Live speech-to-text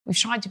we've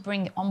tried to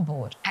bring on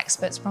board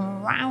experts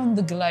from around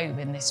the globe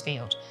in this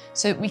field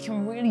so that we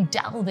can really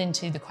delve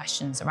into the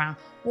questions around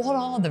what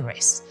are the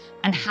risks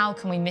and how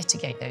can we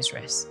mitigate those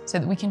risks so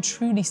that we can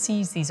truly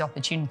seize these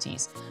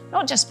opportunities,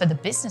 not just for the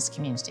business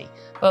community,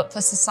 but for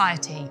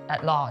society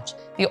at large.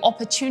 The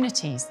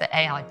opportunities that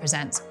AI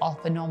presents are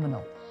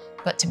phenomenal,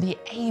 but to be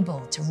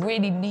able to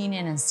really lean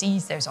in and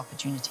seize those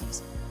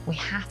opportunities, we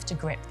have to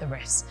grip the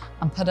risks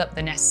and put up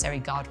the necessary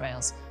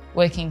guardrails,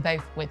 working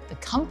both with the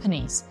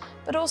companies,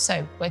 but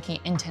also working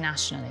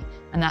internationally.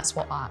 And that's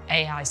what our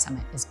AI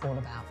Summit is all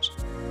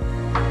about.